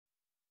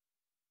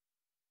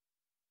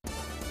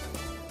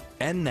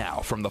And now,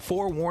 from the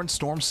Forewarned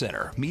Storm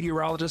Center,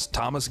 meteorologist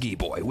Thomas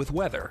Gieboy with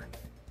weather.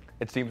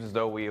 It seems as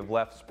though we have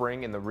left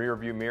spring in the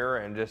rearview mirror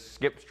and just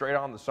skipped straight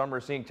on the summer,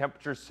 seeing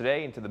temperatures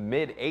today into the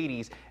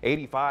mid-80s,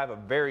 85, a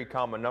very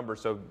common number,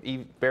 so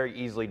very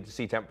easily to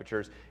see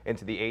temperatures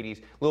into the 80s.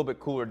 A little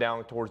bit cooler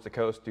down towards the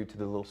coast due to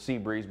the little sea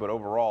breeze, but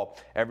overall,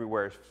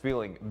 everywhere is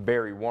feeling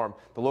very warm.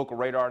 The local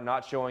radar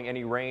not showing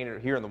any rain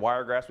here in the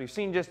Wiregrass. We've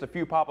seen just a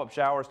few pop-up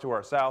showers to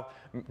our south,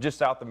 just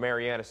south of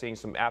Mariana, seeing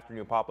some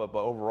afternoon pop-up,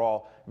 but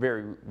overall,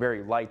 very,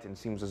 very light, and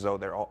seems as though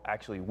they're all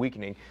actually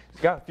weakening.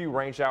 It's got a few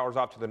rain showers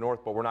off to the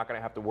north, but we're not going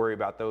to have to worry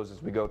about those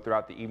as we go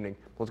throughout the evening.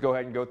 Let's go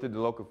ahead and go through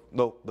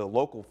the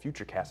local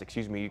futurecast.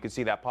 Excuse me. You can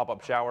see that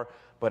pop-up shower,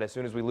 but as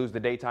soon as we lose the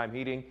daytime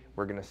heating,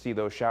 we're going to see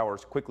those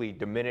showers quickly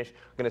diminish.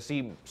 We're going to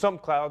see some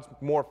clouds,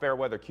 more fair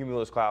weather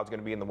cumulus clouds going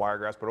to be in the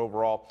Wiregrass, but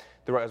overall,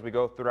 as we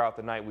go throughout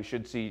the night, we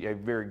should see a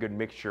very good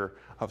mixture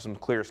of some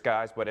clear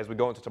skies. But as we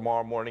go into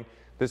tomorrow morning,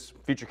 this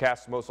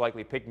futurecast is most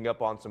likely picking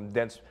up on some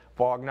dense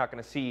fog. Not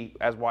going to see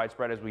as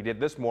widespread as we did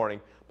this morning,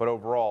 but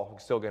overall, we're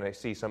still going to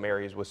see some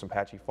areas with some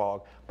patchy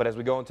fog. But as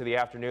we go into the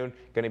afternoon,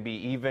 going to be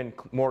even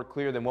more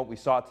clear than what we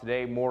saw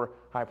today. More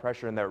high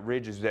pressure in that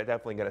ridge is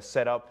definitely going to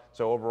set up.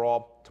 So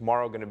overall,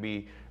 tomorrow going to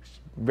be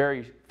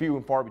very few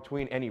and far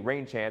between any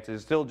rain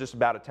chances. Still just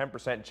about a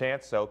 10%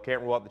 chance, so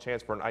can't rule out the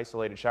chance for an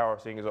isolated shower,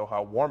 seeing as though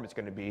how warm it's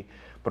going to be.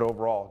 But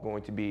overall,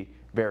 going to be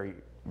very,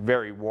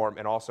 very warm,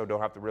 and also don't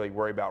have to really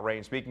worry about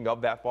rain. Speaking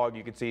of that fog,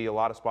 you can see a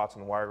lot of spots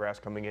in the Wiregrass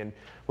coming in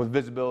with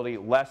visibility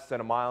less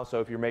than a mile, so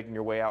if you're making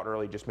your way out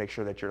early, just make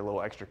sure that you're a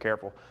little extra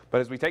careful.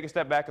 But as we take a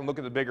step back and look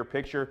at the bigger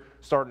picture,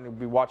 starting to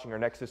be watching our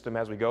next system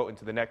as we go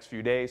into the next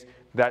few days,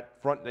 that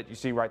front that you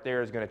see right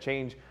there is going to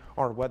change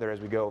our weather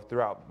as we go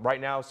throughout.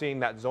 Right now, seeing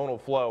that zonal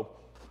flow,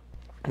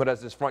 but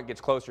as this front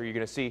gets closer, you're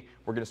going to see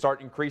we're going to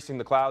start increasing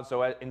the clouds.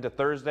 So into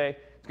Thursday,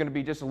 it's going to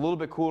be just a little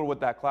bit cooler with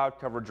that cloud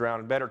coverage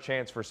around, better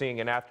chance for seeing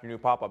an afternoon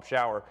pop-up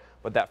shower.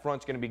 But that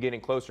front's going to be getting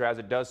closer as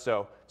it does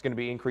so. It's going to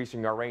be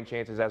increasing our rain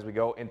chances as we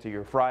go into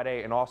your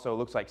Friday, and also it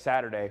looks like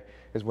Saturday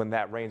is when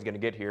that rain's going to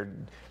get here.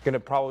 It's going to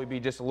probably be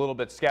just a little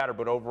bit scattered,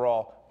 but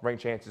overall, rain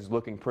chances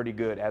looking pretty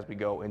good as we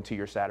go into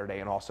your Saturday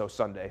and also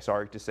Sunday.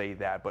 Sorry to say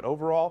that, but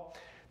overall,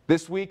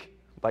 this week,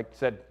 like I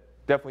said,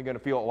 definitely going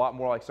to feel a lot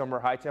more like summer.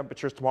 High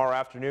temperatures tomorrow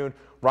afternoon,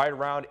 right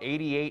around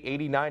 88,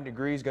 89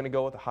 degrees. Going to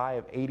go with a high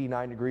of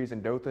 89 degrees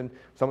in Dothan.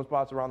 Some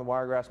spots around the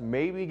Wiregrass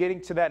maybe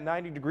getting to that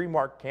 90-degree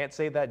mark. Can't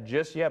say that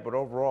just yet, but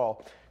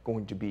overall,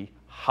 going to be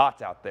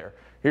hot out there.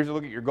 Here's a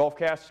look at your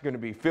Gulfcast. It's going to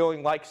be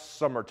feeling like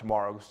summer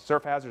tomorrow.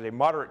 Surf hazards, a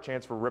moderate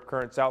chance for rip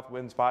current south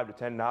winds 5 to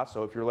 10 knots.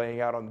 So if you're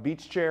laying out on the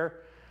beach chair,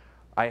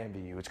 I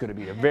envy you. It's going to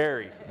be a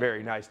very,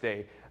 very nice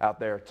day out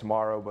there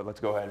tomorrow. But let's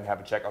go ahead and have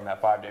a check on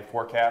that 5-day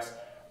forecast.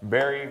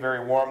 Very,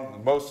 very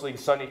warm, mostly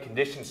sunny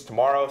conditions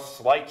tomorrow.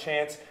 Slight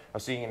chance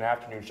of seeing an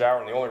afternoon shower,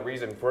 and the only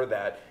reason for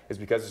that is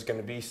because it's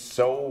going to be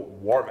so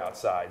warm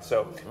outside.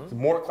 So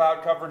more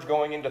cloud coverage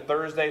going into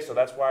Thursday, so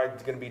that's why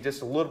it's going to be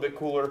just a little bit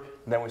cooler.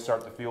 And then we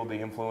start to feel the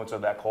influence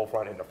of that cold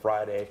front into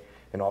Friday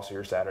and also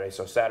your Saturday.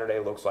 So Saturday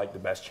looks like the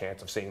best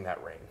chance of seeing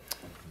that rain.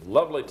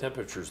 Lovely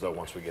temperatures, though,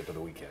 once we get to the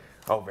weekend.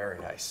 Oh, very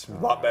nice. A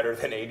lot better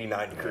than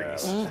 89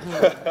 degrees.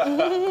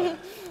 Yeah.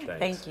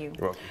 Thank you.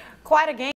 You're welcome. Quite a game.